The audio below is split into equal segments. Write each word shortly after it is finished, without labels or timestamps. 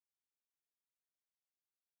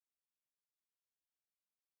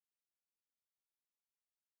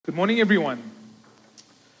Good morning, everyone.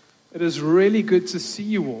 It is really good to see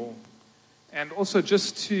you all. And also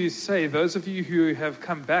just to say, those of you who have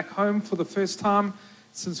come back home for the first time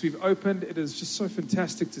since we've opened, it is just so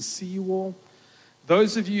fantastic to see you all.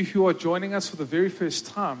 Those of you who are joining us for the very first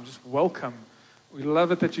time, just welcome. We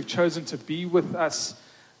love it that you've chosen to be with us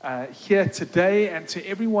here today, and to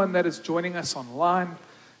everyone that is joining us online,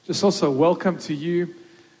 just also welcome to you.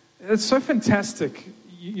 It's so fantastic.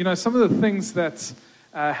 You know, some of the things that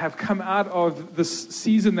have come out of this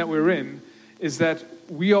season that we're in is that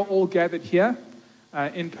we are all gathered here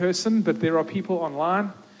in person, but there are people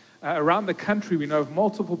online around the country. We know of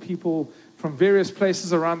multiple people from various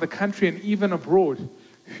places around the country and even abroad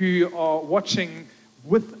who are watching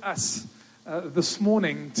with us this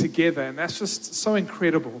morning together, and that's just so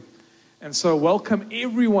incredible. And so welcome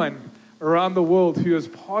everyone around the world who is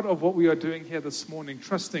part of what we are doing here this morning,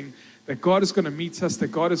 trusting that God is going to meet us, that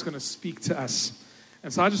God is going to speak to us.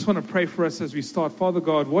 And so I just want to pray for us as we start. Father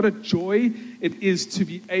God, what a joy it is to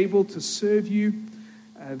be able to serve you,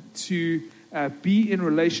 to be in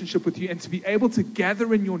relationship with you, and to be able to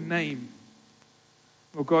gather in your name.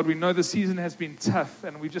 Lord God, we know the season has been tough,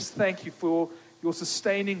 and we just thank you for your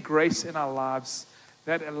sustaining grace in our lives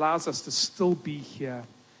that allows us to still be here.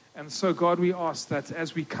 And so, God, we ask that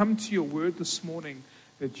as we come to your word this morning,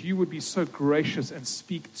 that you would be so gracious and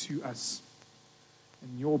speak to us.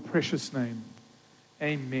 In your precious name.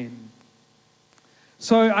 Amen.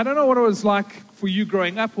 So I don't know what it was like for you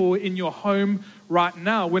growing up or in your home right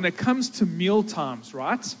now when it comes to meal times,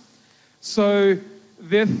 right? So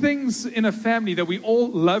there are things in a family that we all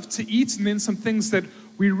love to eat, and then some things that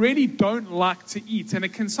we really don't like to eat. And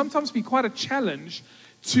it can sometimes be quite a challenge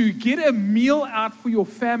to get a meal out for your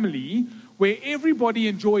family where everybody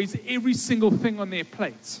enjoys every single thing on their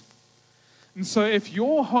plate. And so if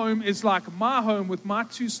your home is like my home with my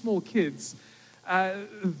two small kids,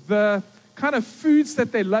 the kind of foods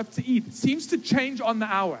that they love to eat seems to change on the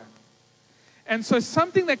hour. And so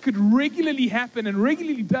something that could regularly happen and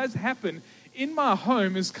regularly does happen in my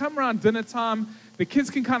home is come around dinner time, the kids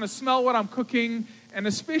can kind of smell what I'm cooking, and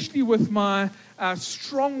especially with my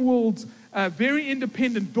strong-willed, very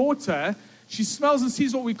independent daughter, she smells and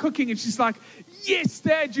sees what we're cooking, and she's like, "Yes,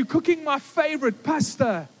 Dad, you're cooking my favorite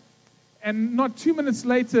pasta." And not 2 minutes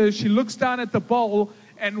later, she looks down at the bowl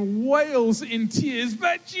and wails in tears,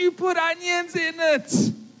 "But you put onions in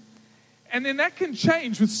it." And then that can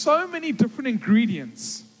change with so many different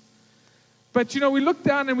ingredients. But you know, we look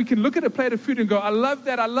down and we can look at a plate of food and go, "I love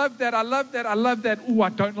that, I love that, I love that, I love that. Ooh, I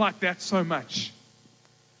don't like that so much."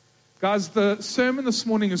 Guys, the sermon this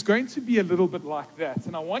morning is going to be a little bit like that.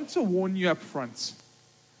 And I want to warn you up front,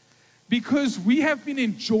 because we have been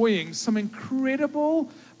enjoying some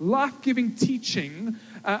incredible, life-giving teaching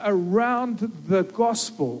around the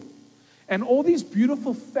gospel and all these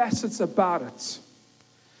beautiful facets about it.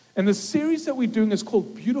 And the series that we're doing is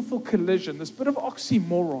called Beautiful Collision, this bit of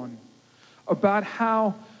oxymoron about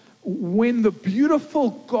how when the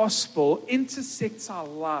beautiful gospel intersects our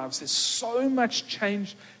lives, there's so much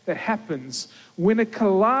change that happens. When it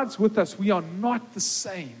collides with us, we are not the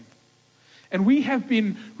same. And we have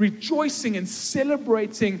been rejoicing and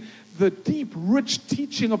celebrating the deep, rich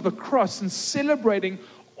teaching of the cross and celebrating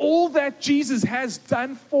all that Jesus has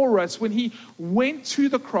done for us when he went to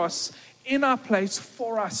the cross in our place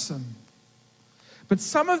for our sin. But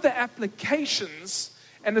some of the applications,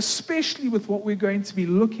 and especially with what we're going to be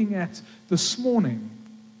looking at this morning,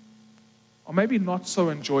 are maybe not so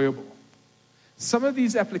enjoyable. Some of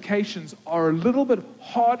these applications are a little bit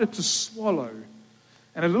harder to swallow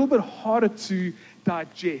and a little bit harder to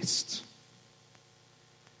digest.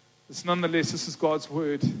 But nonetheless, this is God's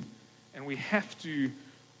word, and we have to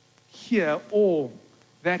hear all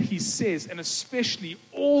that he says, and especially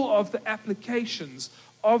all of the applications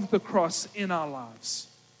of the cross in our lives.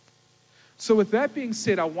 So with that being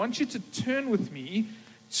said, I want you to turn with me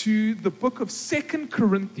to the book of 2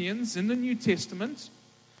 Corinthians in the New Testament,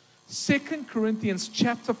 2 Corinthians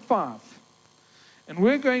chapter 5. And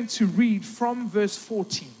we're going to read from verse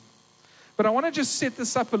 14. But I want to just set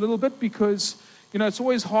this up a little bit because, you know, it's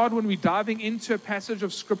always hard when we're diving into a passage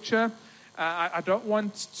of Scripture. I don't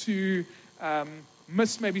want to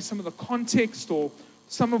miss maybe some of the context or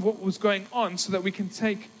some of what was going on so that we can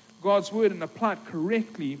take God's word and apply it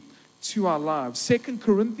correctly to our lives. 2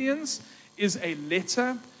 Corinthians is a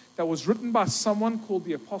letter that was written by someone called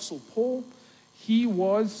the Apostle Paul. He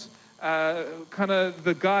was kind of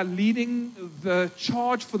the guy leading the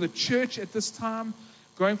charge for the church at this time,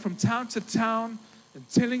 going from town to town and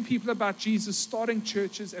telling people about Jesus, starting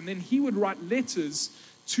churches, and then he would write letters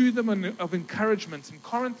to them of encouragement. And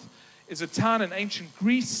Corinth is a town in ancient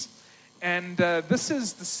Greece, And this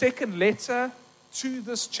is the second letter to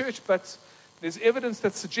this church, but there's evidence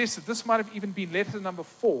that suggests that this might have even been letter number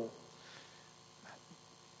 4.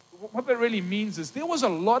 What that really means is there was a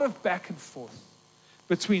lot of back and forth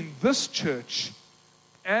between this church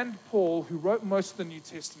and Paul, who wrote most of the New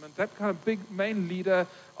Testament, that kind of big main leader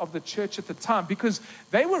of the church at the time, because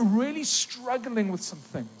they were really struggling with some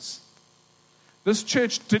things. This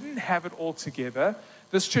church didn't have it all together.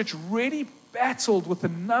 This church really battled with a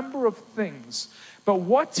number of things. But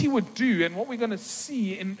what he would do, and what we're going to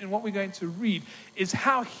see in what we're going to read, is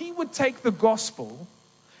how he would take the gospel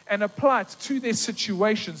and apply it to their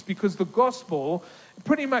situations, because the gospel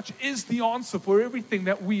pretty much is the answer for everything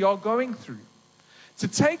that we are going through. To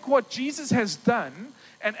take what Jesus has done,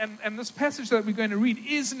 and this passage that we're going to read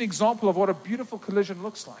is an example of what a beautiful collision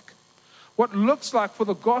looks like. What looks like for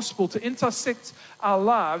the gospel to intersect our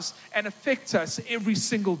lives and affect us every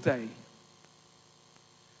single day.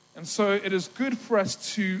 And so it is good for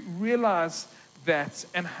us to realize that,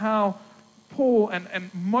 and how Paul and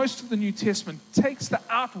most of the New Testament takes the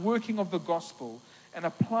outworking of the gospel and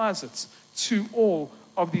applies it to all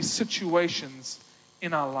of these situations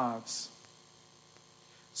in our lives.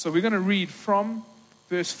 So we're going to read from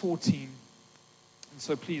verse 14. And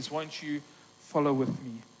so please, won't you follow with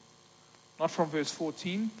me? Not from verse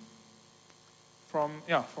 14. From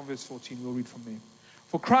verse 14. We'll read from there.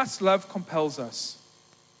 For Christ's love compels us,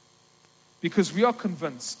 because we are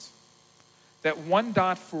convinced that one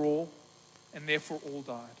died for all, and therefore all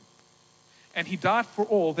died. And he died for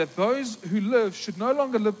all, that those who live should no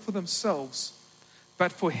longer live for themselves,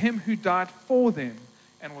 but for him who died for them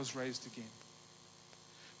and was raised again.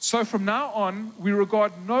 So from now on, we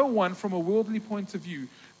regard no one from a worldly point of view.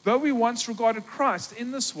 Though we once regarded Christ in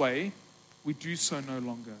this way, we do so no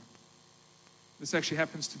longer. This actually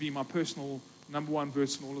happens to be my personal number 1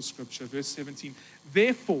 verse in all of Scripture, verse 17.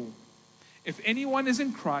 Therefore, if anyone is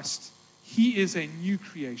in Christ, he is a new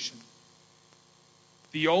creation.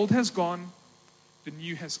 The old has gone, the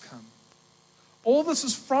new has come. All this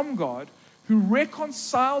is from God, who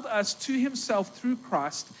reconciled us to himself through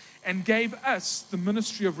Christ and gave us the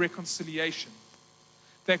ministry of reconciliation.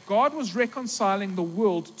 That God was reconciling the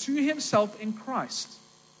world to himself in Christ,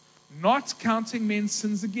 not counting men's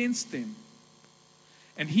sins against them.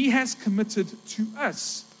 And he has committed to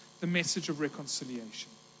us the message of reconciliation.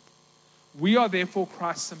 We are therefore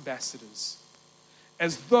Christ's ambassadors,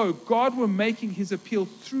 as though God were making his appeal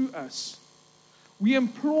through us. We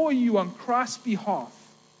implore you on Christ's behalf,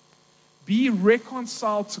 be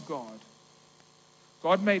reconciled to God.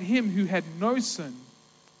 God made him who had no sin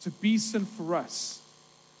to be sin for us,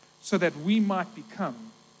 so that we might become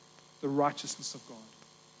the righteousness of God.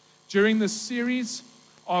 During this series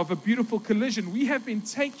of A Beautiful Collision, we have been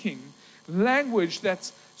taking language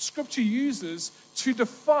that Scripture uses to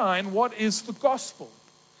define what is the gospel.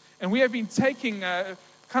 And we have been taking kind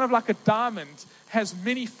of like a diamond has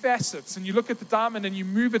many facets, and you look at the diamond and you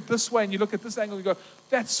move it this way and you look at this angle and you go,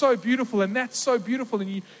 that's so beautiful and that's so beautiful, and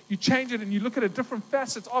you change it and you look at a different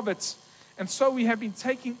facet of it. And so we have been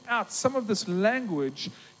taking out some of this language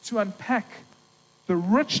to unpack the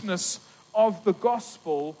richness of the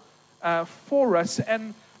gospel for us.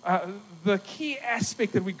 And the key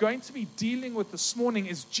aspect that we're going to be dealing with this morning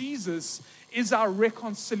is Jesus is our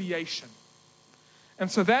reconciliation.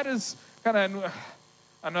 And so that is kind of,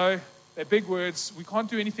 I know they're big words. We can't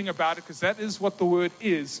do anything about it because that is what the word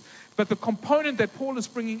is. But the component that Paul is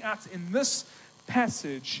bringing out in this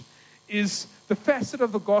passage is the facet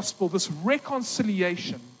of the gospel, this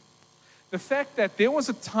reconciliation. The fact that there was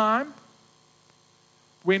a time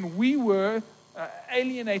when we were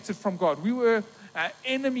alienated from God. We were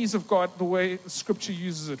enemies of God, the way the Scripture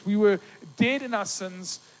uses it. We were dead in our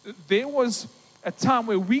sins. There was a time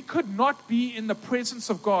where we could not be in the presence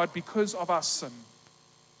of God because of our sin.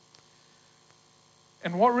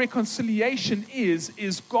 And what reconciliation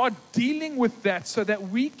is God dealing with that so that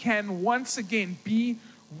we can once again be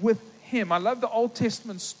with him. I love the Old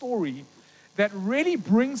Testament story that really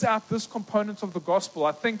brings out this component of the gospel.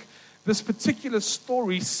 I think this particular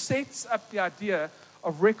story sets up the idea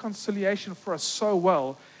of reconciliation for us so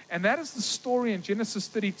well. And that is the story in Genesis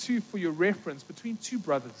 32 for your reference between two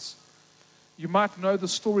brothers. You might know the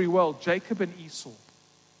story well, Jacob and Esau.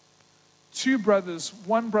 Two brothers,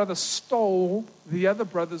 one brother stole the other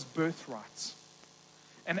brother's birthright.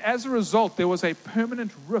 And as a result, there was a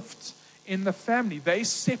permanent rift in the family. They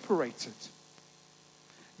separated.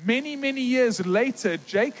 Many, many years later,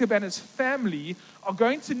 Jacob and his family are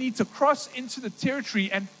going to need to cross into the territory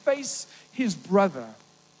and face his brother.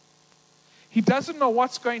 He doesn't know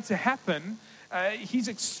what's going to happen. He's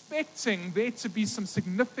expecting there to be some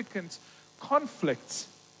significant conflict.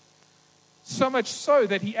 So much so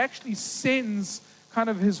that he actually sends kind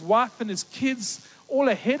of his wife and his kids all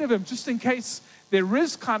ahead of him, just in case there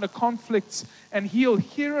is kind of conflict, and he'll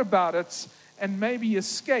hear about it and maybe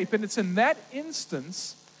escape. And it's in that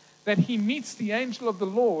instance that he meets the angel of the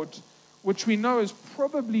Lord, which we know is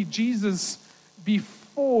probably Jesus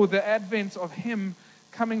before the advent of him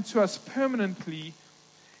coming to us permanently.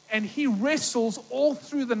 And he wrestles all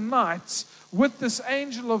through the night with this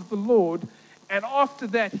angel of the Lord. And after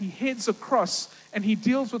that, he heads across and he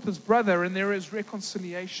deals with his brother, and there is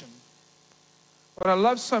reconciliation. What I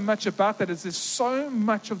love so much about that is there's so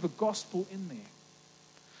much of the gospel in there.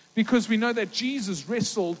 Because we know that Jesus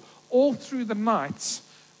wrestled all through the night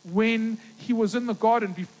when he was in the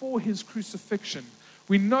garden before his crucifixion.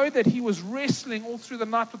 We know that he was wrestling all through the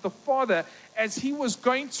night with the Father as he was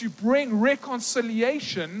going to bring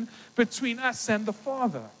reconciliation between us and the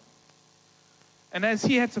Father. And as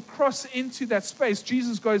he had to cross into that space,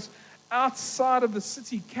 Jesus goes outside of the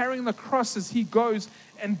city carrying the cross as he goes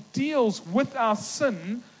and deals with our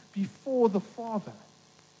sin before the Father.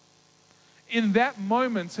 In that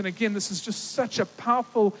moment, and again, this is just such a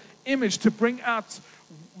powerful image to bring out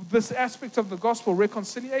this aspect of the gospel,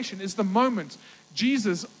 reconciliation, is the moment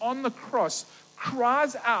Jesus on the cross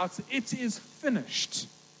cries out, "It is finished."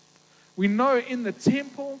 We know in the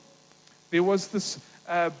temple there was this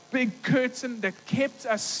big curtain that kept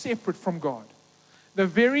us separate from God. The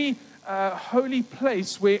very holy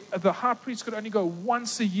place where the high priest could only go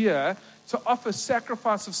once a year to offer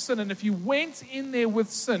sacrifice of sin. And if you went in there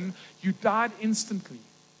with sin, you died instantly.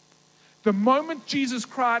 The moment Jesus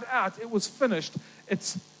cried out, "It was finished,"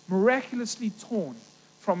 it's miraculously torn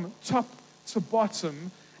from top to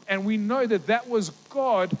bottom. And we know that that was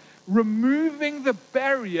God removing the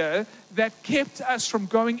barrier that kept us from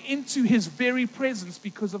going into his very presence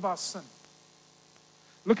because of our sin.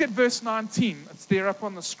 Look at verse 19. It's there up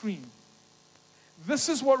on the screen. This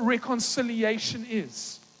is what reconciliation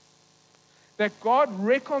is. That God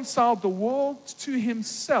reconciled the world to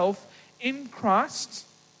himself in Christ.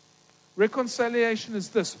 Reconciliation is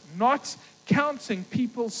this: not counting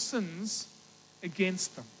people's sins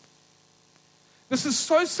against them. This is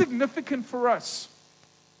so significant for us,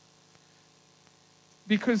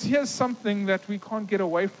 because here's something that we can't get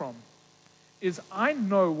away from, is I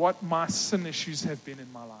know what my sin issues have been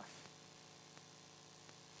in my life.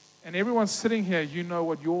 And everyone sitting here, you know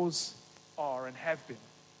what yours are and have been.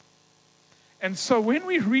 And so when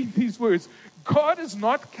we read these words, God is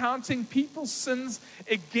not counting people's sins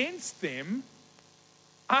against them,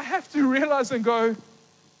 I have to realize and go,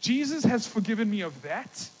 Jesus has forgiven me of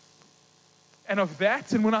that, and of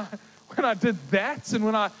that, and when I did that, and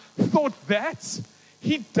when I thought that,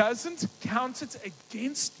 he doesn't count it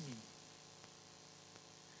against me.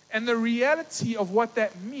 And the reality of what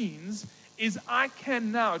that means is I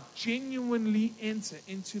can now genuinely enter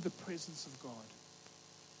into the presence of God,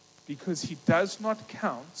 because he does not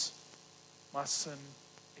count my sin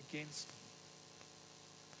against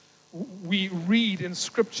me. We read in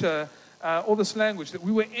Scripture all this language that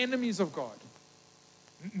we were enemies of God.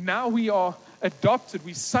 Now we are adopted.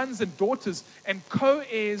 We're sons and daughters and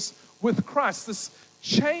co-heirs with Christ. This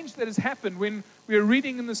change that has happened when we are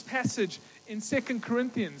reading in this passage in 2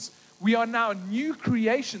 Corinthians. We are now new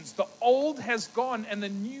creations. The old has gone and the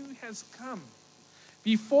new has come.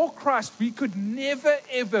 Before Christ, we could never,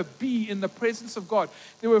 ever be in the presence of God.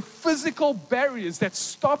 There were physical barriers that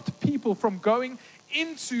stopped people from going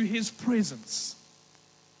into his presence.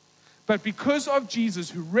 But because of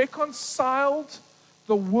Jesus, who reconciled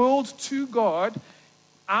the world to God,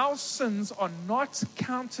 our sins are not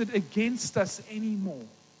counted against us anymore.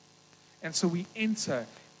 And so we enter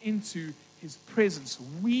into his presence.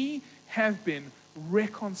 We have been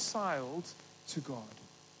reconciled to God.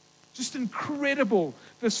 Just incredible,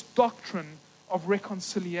 this doctrine of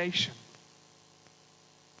reconciliation.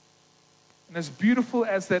 And as beautiful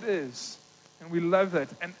as that is, and we love that,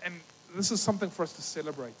 and this is something for us to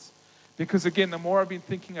celebrate. Because again, the more I've been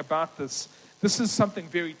thinking about this is something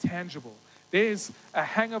very tangible. There's a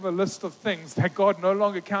hang of a list of things that God no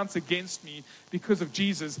longer counts against me because of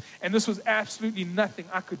Jesus. And this was absolutely nothing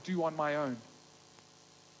I could do on my own.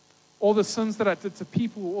 All the sins that I did to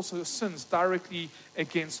people were also sins directly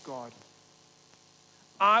against God.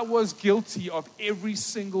 I was guilty of every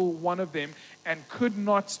single one of them and could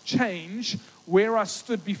not change where I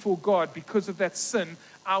stood before God because of that sin.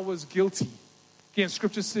 I was guilty. Again,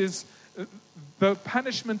 Scripture says the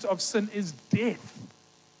punishment of sin is death.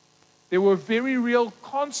 There were very real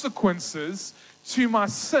consequences to my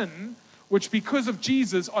sin, which because of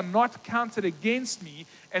Jesus are not counted against me,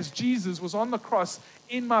 as Jesus was on the cross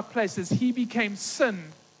in my place, as he became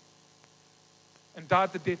sin and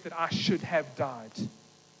died the death that I should have died.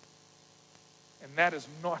 And that is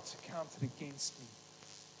not counted against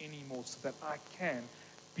me anymore, so that I can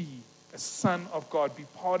be a son of God, be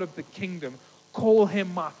part of the kingdom, call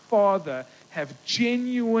him my Father, have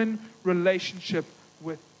genuine relationship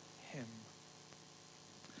with him.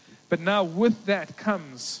 But now with that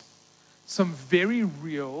comes some very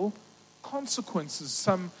real consequences,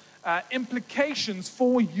 some implications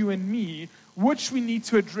for you and me, which we need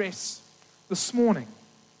to address this morning.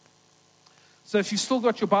 So if you still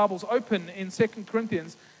got your Bibles open in 2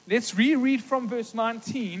 Corinthians, let's reread from verse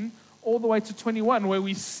 19 all the way to 21, where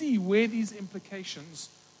we see where these implications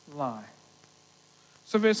lie.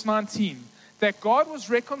 So verse 19, that God was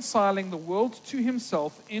reconciling the world to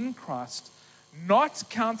himself in Christ, not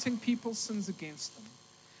counting people's sins against them.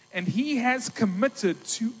 And he has committed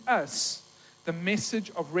to us the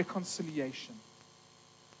message of reconciliation.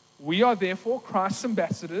 We are therefore Christ's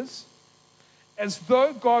ambassadors. As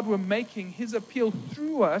though God were making his appeal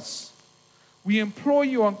through us, we implore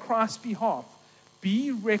you on Christ's behalf,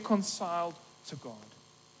 be reconciled to God.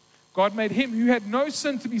 God made him who had no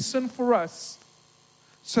sin to be sin for us,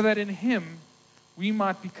 so that in him we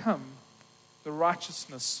might become the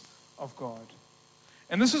righteousness of God.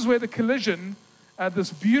 And this is where the collision,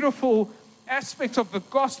 this beautiful aspect of the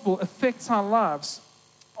gospel, affects our lives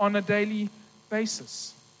on a daily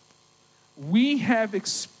basis. We have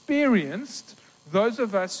experienced, those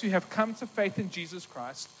of us who have come to faith in Jesus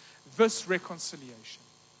Christ, this reconciliation.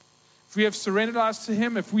 If we have surrendered our lives to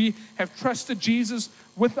him, if we have trusted Jesus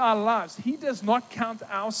with our lives, he does not count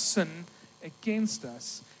our sin against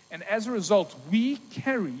us. And as a result, we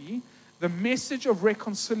carry the message of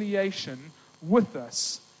reconciliation with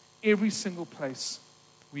us every single place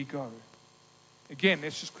we go. Again,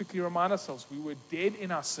 let's just quickly remind ourselves, we were dead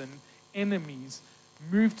in our sin, enemies,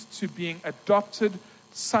 moved to being adopted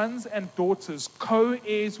sons and daughters,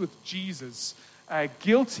 co-heirs with Jesus,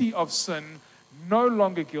 guilty of sin, no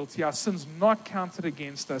longer guilty. Our sins not counted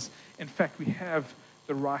against us. In fact, we have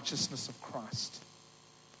the righteousness of Christ.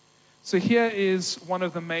 So here is one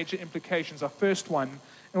of the major implications, our first one,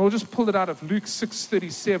 and we'll just pull it out of Luke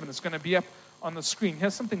 6:37. It's going to be up on the screen.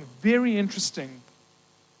 Here's something very interesting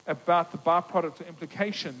about the byproduct or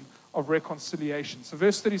implication of reconciliation. So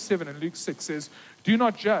verse 37 in Luke 6 says, do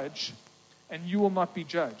not judge, and you will not be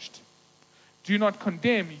judged. Do not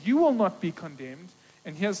condemn, you will not be condemned.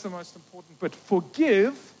 And here's the most important, but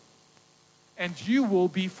forgive, and you will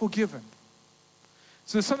be forgiven.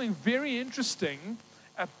 So there's something very interesting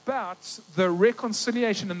about the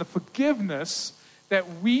reconciliation and the forgiveness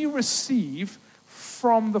that we receive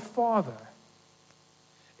from the Father,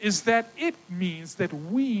 is that it means that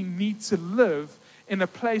we need to live in a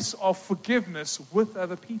place of forgiveness with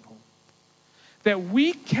other people. That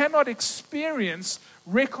we cannot experience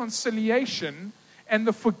reconciliation and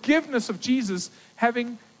the forgiveness of Jesus,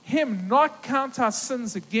 having him not count our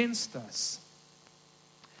sins against us,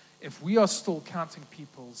 if we are still counting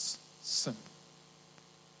people's sin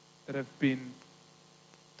that have been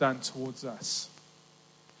done towards us.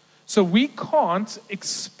 So we can't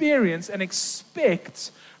experience and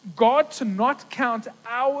expect God to not count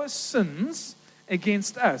our sins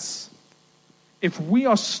against us if we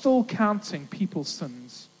are still counting people's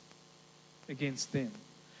sins against them.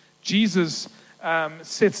 Jesus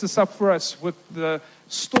sets this up for us with the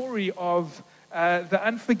story of the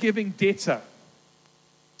unforgiving debtor.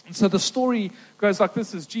 And so the story goes like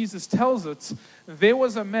this, as Jesus tells it. There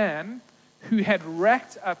was a man who had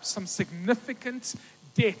racked up some significant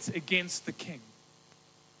debt against the king.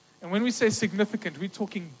 And when we say significant, we're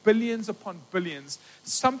talking billions upon billions,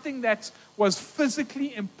 something that was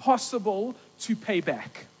physically impossible to pay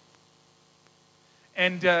back.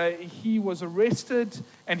 And he was arrested,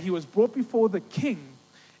 and he was brought before the king,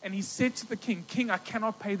 and he said to the king, King, I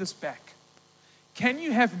cannot pay this back. Can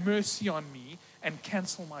you have mercy on me and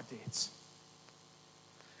cancel my debts?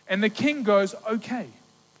 And the king goes, okay.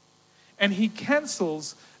 And he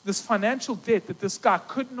cancels this financial debt that this guy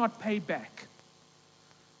could not pay back.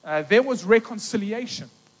 There was reconciliation.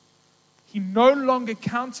 He no longer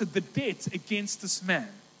counted the debt against this man.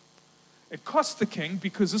 It cost the king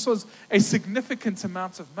because this was a significant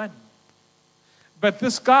amount of money. But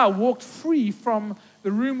this guy walked free from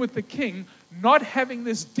the room with the king, not having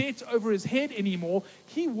this debt over his head anymore.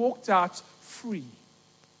 He walked out free.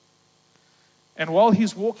 And while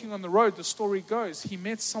he's walking on the road, the story goes, he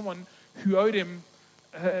met someone who owed him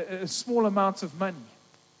a small amount of money.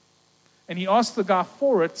 And he asked the guy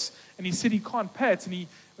for it, and he said he can't pay it. And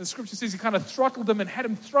the scripture says he kind of throttled him and had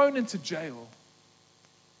him thrown into jail.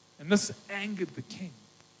 And this angered the king.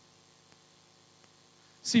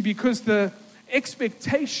 See, because the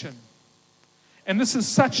expectation And this is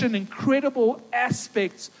such an incredible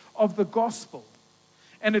aspect of the gospel.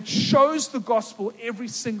 And it shows the gospel every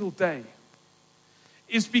single day.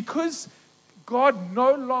 Is because God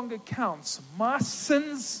no longer counts my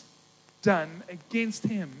sins done against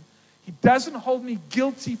him. He doesn't hold me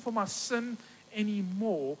guilty for my sin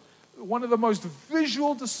anymore. One of the most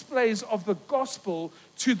visual displays of the gospel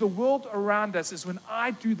to the world around us is when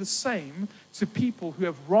I do the same to people who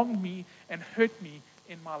have wronged me and hurt me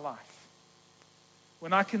in my life.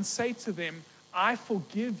 When I can say to them, I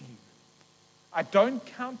forgive you. I don't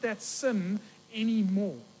count that sin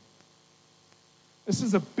anymore. This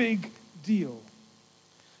is a big deal.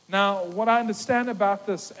 Now, what I understand about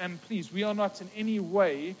this, and please, we are not in any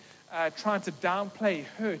way trying to downplay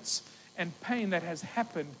hurts and pain that has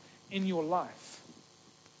happened in your life.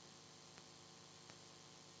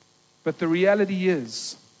 But the reality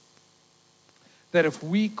is that if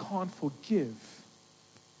we can't forgive,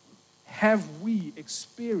 have we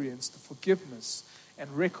experienced the forgiveness and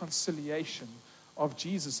reconciliation of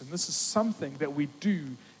Jesus? And this is something that we do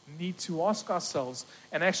need to ask ourselves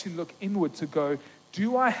and actually look inward to go,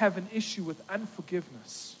 do I have an issue with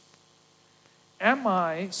unforgiveness? Am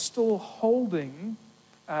I still holding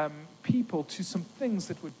people to some things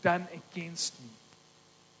that were done against me?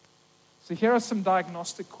 So here are some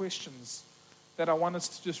diagnostic questions that I want us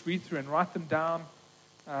to just read through and write them down,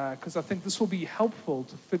 because I think this will be helpful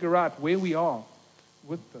to figure out where we are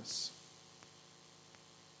with this.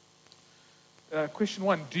 Question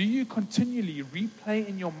 1, do you continually replay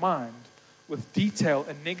in your mind with detail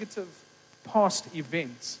a negative past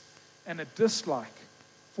event and a dislike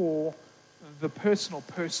for the person or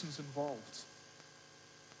persons involved?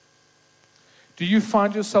 Do you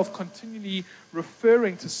find yourself continually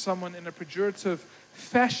referring to someone in a pejorative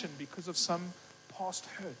fashion because of some past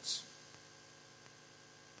hurts?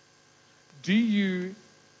 Do you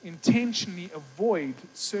intentionally avoid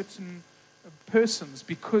certain persons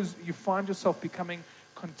because you find yourself becoming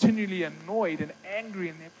continually annoyed and angry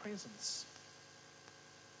in their presence?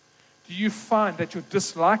 Do you find that your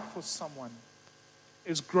dislike for someone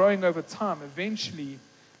is growing over time? Eventually,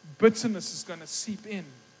 bitterness is going to seep in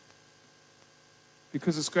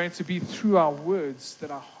because it's going to be through our words that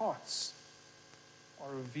our hearts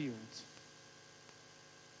are revealed.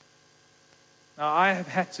 Now, I have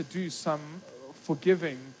had to do some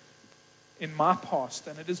forgiving in my past,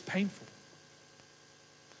 and it is painful.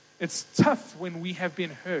 It's tough when we have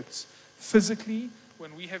been hurt physically,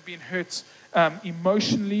 when we have been hurt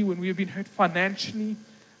emotionally, when we have been hurt financially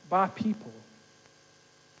by people.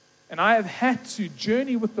 And I have had to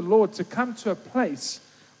journey with the Lord to come to a place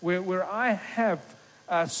where I have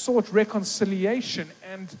sought reconciliation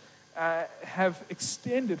and have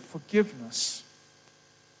extended forgiveness.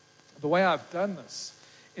 The way I've done this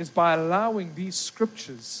is by allowing these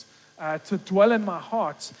scriptures to dwell in my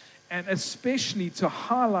heart, and especially to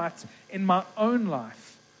highlight in my own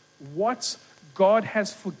life what God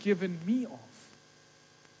has forgiven me of.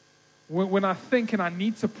 When I think and I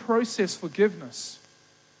need to process forgiveness,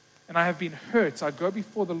 and I have been hurt, I go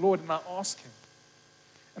before the Lord and I ask Him.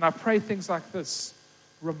 And I pray things like this: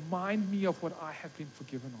 remind me of what I have been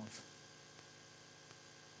forgiven of.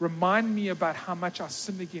 Remind me about how much I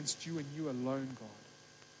sinned against you and you alone, God.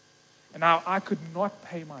 And how I could not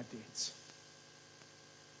pay my debts.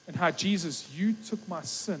 And how, Jesus, you took my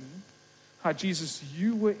sin. How, Jesus,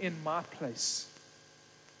 you were in my place,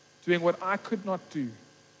 doing what I could not do.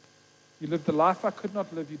 You lived the life I could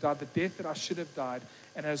not live. You died the death that I should have died.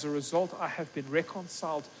 And as a result, I have been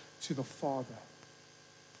reconciled to the Father.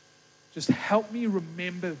 Just help me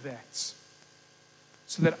remember that,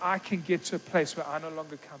 so that I can get to a place where I no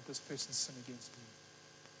longer count this person's sin against me.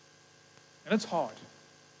 And it's hard.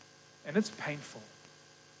 And it's painful.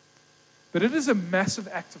 But it is a massive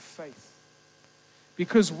act of faith.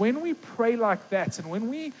 Because when we pray like that, and when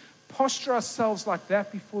we posture ourselves like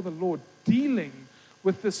that before the Lord, dealing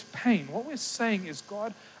with this pain, what we're saying is,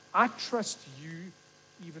 God, I trust you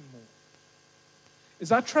even more.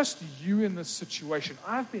 Is I trust you in this situation.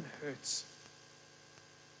 I've been hurt.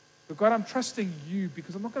 But God, I'm trusting you,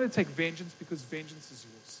 because I'm not going to take vengeance because vengeance is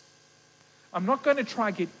yours. I'm not going to try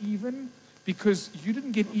to get even because you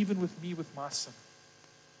didn't get even with me with my sin.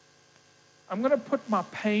 I'm going to put my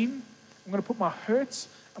pain, I'm going to put my hurts,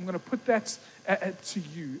 I'm going to put that to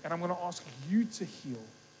you, and I'm going to ask you to heal.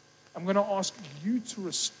 I'm going to ask you to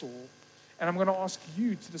restore, and I'm going to ask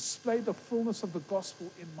you to display the fullness of the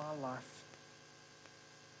gospel in my life.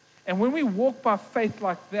 And when we walk by faith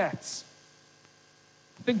like that,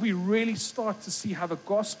 I think we really start to see how the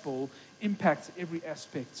gospel impacts every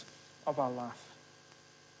aspect of our life.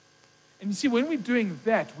 And you see, when we're doing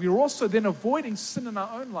that, we're also then avoiding sin in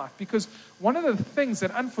our own life, because one of the things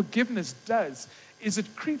that unforgiveness does is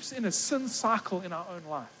it creeps in a sin cycle in our own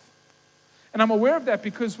life. And I'm aware of that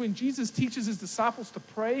because when Jesus teaches his disciples to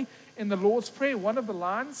pray in the Lord's Prayer, one of the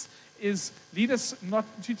lines is, lead us not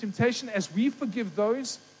into temptation as we forgive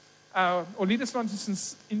those, or lead us not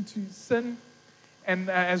into sin, and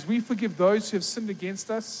as we forgive those who have sinned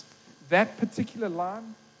against us. That particular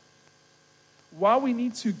line, while we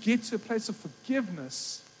need to get to a place of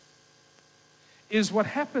forgiveness, is what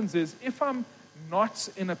happens is, if I'm not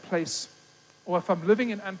in a place, or if I'm living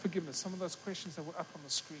in unforgiveness, some of those questions that were up on the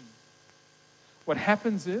screen, what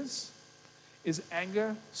happens is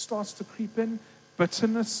anger starts to creep in,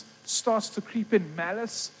 bitterness starts to creep in,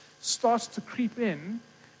 malice starts to creep in,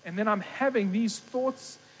 and then I'm having these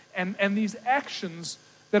thoughts and these actions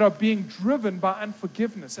that are being driven by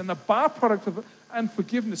unforgiveness. And the byproduct of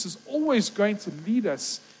unforgiveness is always going to lead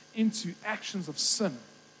us into actions of sin.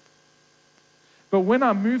 But when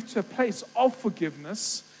I move to a place of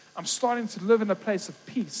forgiveness, I'm starting to live in a place of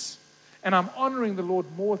peace, and I'm honoring the Lord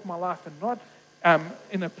more with my life and not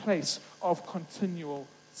in a place of continual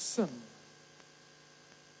sin.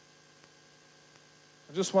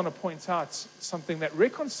 I just want to point out something, that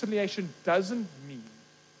reconciliation doesn't mean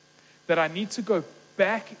that I need to go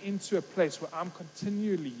back into a place where I'm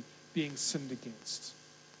continually being sinned against.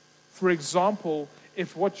 For example,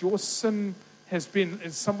 if what your sin has been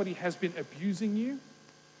is somebody has been abusing you,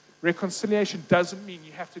 reconciliation doesn't mean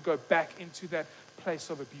you have to go back into that place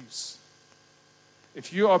of abuse.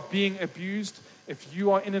 If you are being abused, if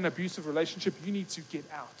you are in an abusive relationship, you need to get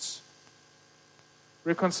out.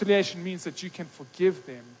 Reconciliation means that you can forgive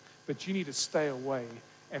them, but you need to stay away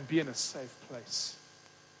and be in a safe place.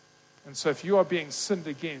 And so if you are being sinned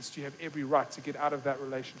against, you have every right to get out of that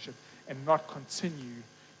relationship and not continue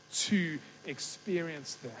to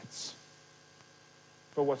experience that.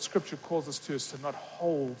 But what Scripture calls us to is to not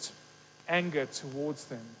hold anger towards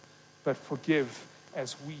them, but forgive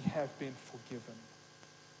as we have been forgiven.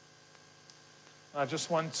 I just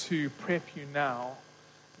want to prep you now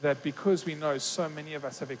that because we know so many of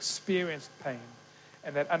us have experienced pain,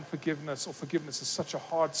 and that unforgiveness or forgiveness is such a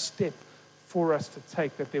hard step for us to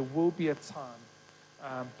take, that there will be a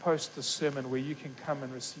time post the sermon where you can come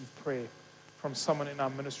and receive prayer from someone in our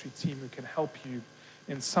ministry team who can help you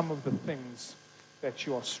in some of the things that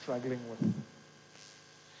you are struggling with.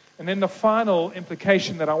 And then the final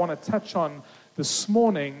implication that I want to touch on this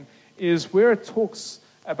morning is where it talks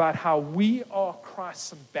about how we are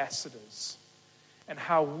Christ's ambassadors and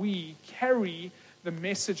how we carry the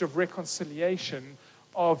message of reconciliation,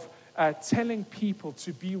 of telling people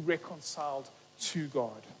to be reconciled to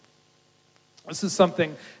God. This is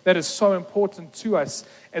something that is so important to us.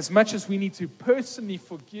 As much as we need to personally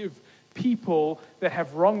forgive people that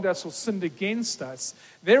have wronged us or sinned against us,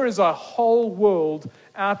 there is a whole world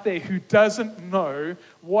out there who doesn't know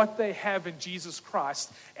what they have in Jesus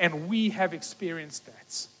Christ, and we have experienced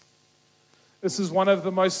that. This is one of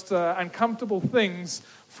the most uncomfortable things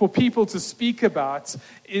for people to speak about,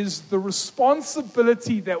 is the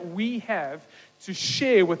responsibility that we have to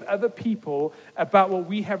share with other people about what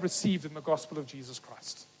we have received in the gospel of Jesus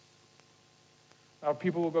Christ. Now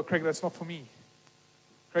people will go, Craig, that's not for me.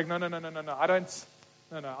 Craig, no, I don't,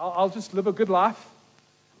 I'll just live a good life.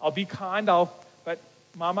 I'll be kind, but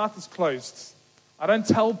my mouth is closed. I don't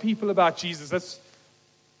tell people about Jesus.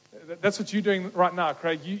 That's what you're doing right now,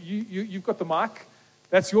 Craig. You've got the mic.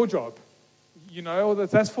 That's your job. You know,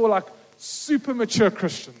 that's for like super mature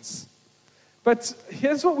Christians. But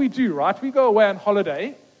here's what we do, right? We go away on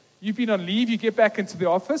holiday. You've been on leave. You get back into the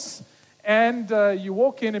office, and you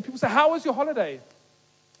walk in, and people say, "How was your holiday?"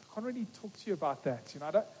 I can't really talk to you about that. You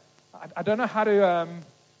know, I don't know how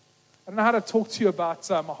to talk to you about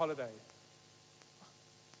my holiday.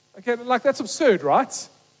 Okay, like that's absurd, right?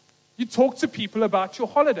 You talk to people about your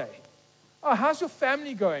holiday. Oh, how's your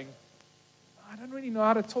family going? I don't really know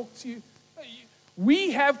how to talk to you.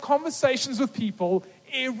 We have conversations with people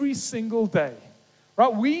every single day,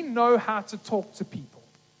 right? We know how to talk to people.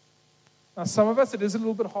 Now, some of us, it is a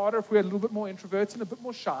little bit harder if we're a little bit more introverted and a bit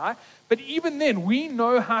more shy. But even then, we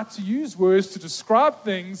know how to use words to describe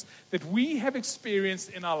things that we have experienced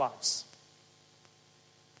in our lives.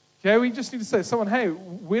 Okay, we just need to say to someone, hey,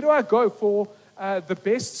 where do I go for the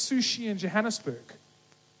best sushi in Johannesburg?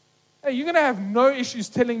 Hey, you're going to have no issues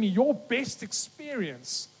telling me your best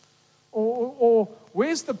experience. Or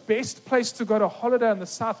where's the best place to go to holiday on the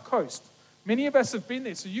South Coast? Many of us have been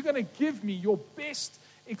there. So you're going to give me your best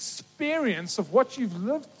experience of what you've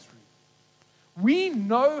lived through. We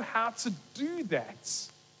know how to do that.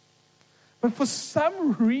 But for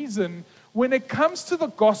some reason, When it comes to the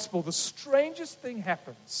gospel, the strangest thing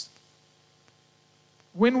happens.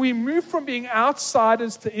 When we move from being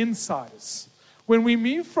outsiders to insiders, when we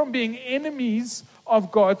move from being enemies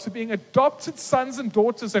of God to being adopted sons and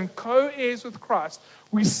daughters and co-heirs with Christ,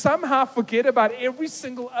 we somehow forget about every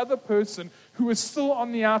single other person who is still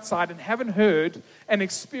on the outside and haven't heard and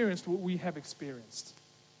experienced what we have experienced.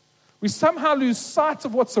 We somehow lose sight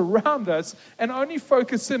of what's around us and only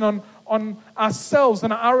focus in on ourselves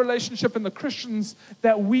and our relationship and the Christians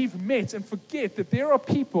that we've met, and forget that there are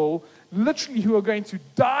people literally who are going to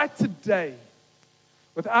die today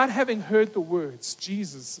without having heard the words,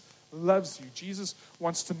 Jesus loves you. Jesus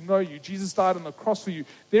wants to know you. Jesus died on the cross for you.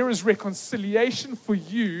 There is reconciliation for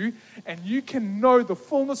you, and you can know the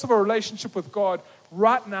fullness of a relationship with God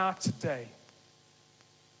right now, today.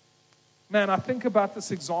 Man, I think about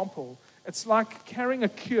this example. It's like carrying a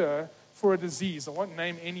cure for a disease. I won't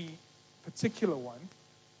name any particular one.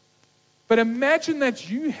 But imagine that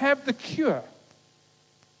you have the cure,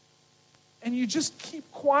 and you just keep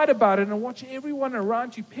quiet about it and watch everyone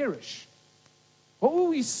around you perish. What will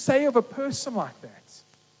we say of a person like that?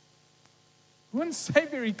 We wouldn't say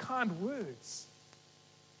very kind words.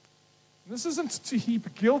 This isn't to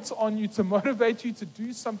heap guilt on you, to motivate you to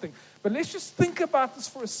do something. But let's just think about this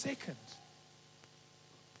for a second.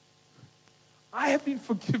 I have been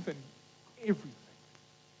forgiven everything.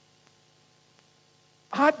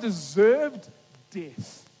 I deserved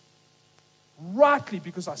death, rightly,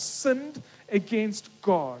 because I sinned against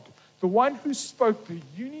God, the one who spoke the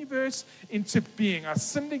universe into being. I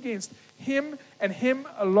sinned against Him and Him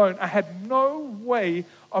alone. I had no way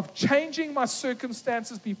of changing my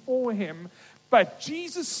circumstances before Him, but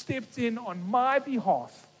Jesus stepped in on my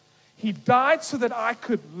behalf. He died so that I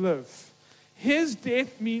could live. His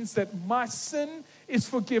death means that my sin is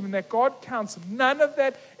forgiven, that God counts none of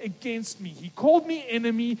that against me. He called me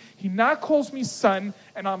enemy. He now calls me son,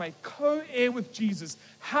 and I'm a co-heir with Jesus.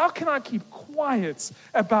 How can I keep quiet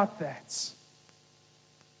about that?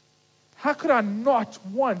 How could I not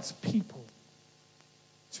want people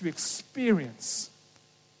to experience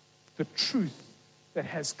the truth that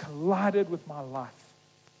has collided with my life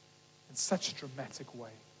in such a dramatic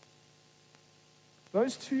way?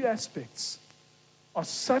 Those two aspects are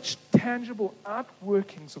such tangible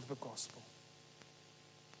outworkings of the gospel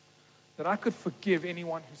that I could forgive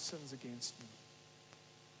anyone who sins against me.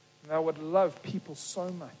 And I would love people so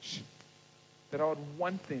much that I would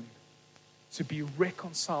want them to be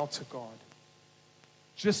reconciled to God,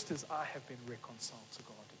 just as I have been reconciled to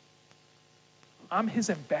God. I'm His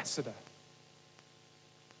ambassador.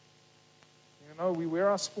 You know, we wear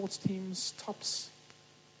our sports teams' tops.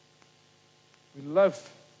 We love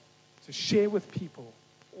to share with people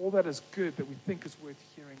all that is good that we think is worth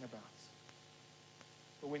hearing about.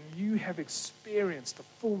 But when you have experienced the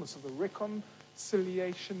fullness of the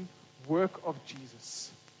reconciliation work of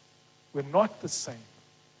Jesus, we're not the same.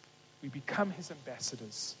 We become His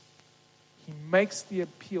ambassadors. He makes the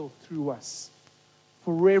appeal through us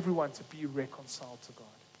for everyone to be reconciled to God.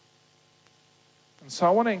 And so I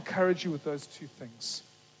want to encourage you with those two things.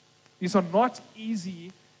 These are not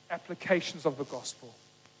easy applications of the gospel.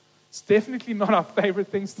 It's definitely not our favorite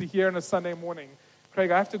things to hear on a Sunday morning. Craig,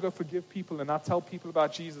 I have to go forgive people and not tell people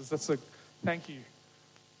about Jesus. That's a thank you.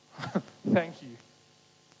 Thank you.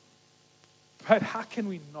 But how can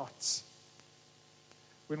we not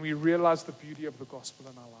when we realize the beauty of the gospel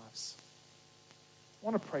in our lives? I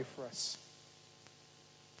want to pray for us.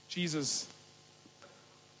 Jesus,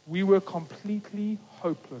 we were completely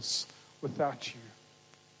hopeless without you.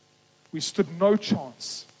 We stood no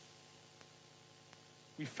chance.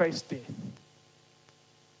 We faced death.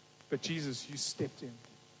 But Jesus, you stepped in.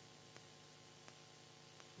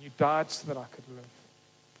 You died so that I could live.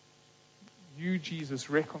 You, Jesus,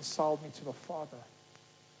 reconciled me to the Father.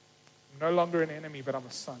 I'm no longer an enemy, but I'm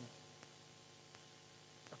a son.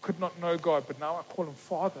 I could not know God, but now I call Him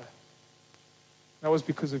Father. That was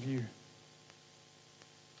because of you.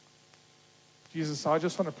 Jesus, I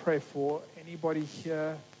just want to pray for anybody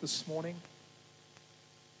here this morning,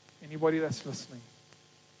 anybody that's listening,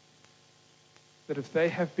 that if they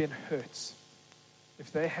have been hurt,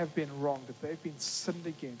 if they have been wronged, if they've been sinned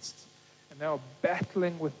against, and they are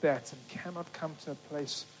battling with that and cannot come to a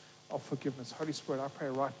place of forgiveness, Holy Spirit, I pray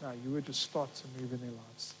right now you would just start to move in their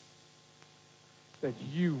lives. That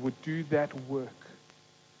you would do that work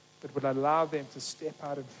that would allow them to step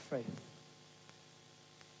out in faith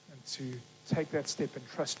and to take that step and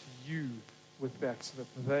trust you with that so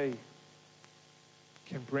that they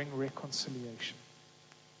can bring reconciliation.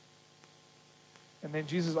 And then,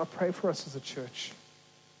 Jesus, I pray for us as a church.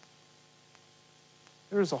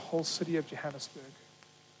 There is a whole city of Johannesburg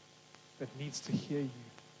that needs to hear you,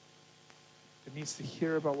 that needs to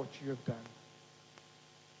hear about what you have done.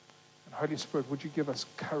 And Holy Spirit, would you give us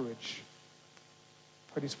courage?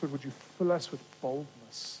 Holy Spirit, would you fill us with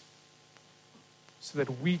boldness so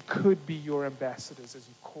that we could be your ambassadors as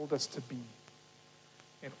you've called us to be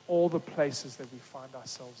in all the places that we find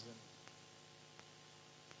ourselves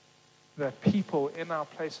in. That people in our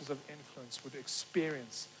places of influence would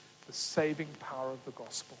experience the saving power of the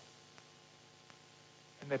gospel.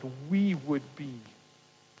 And that we would be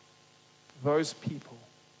those people.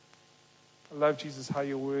 I love, Jesus, how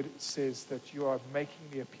your word says that you are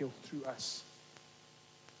making the appeal through us.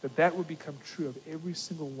 That would become true of every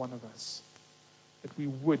single one of us. That we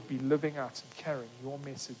would be living out and carrying your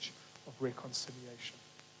message of reconciliation.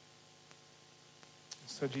 And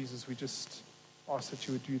so, Jesus, we just ask that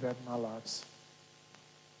you would do that in our lives.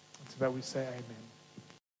 And to that we say amen.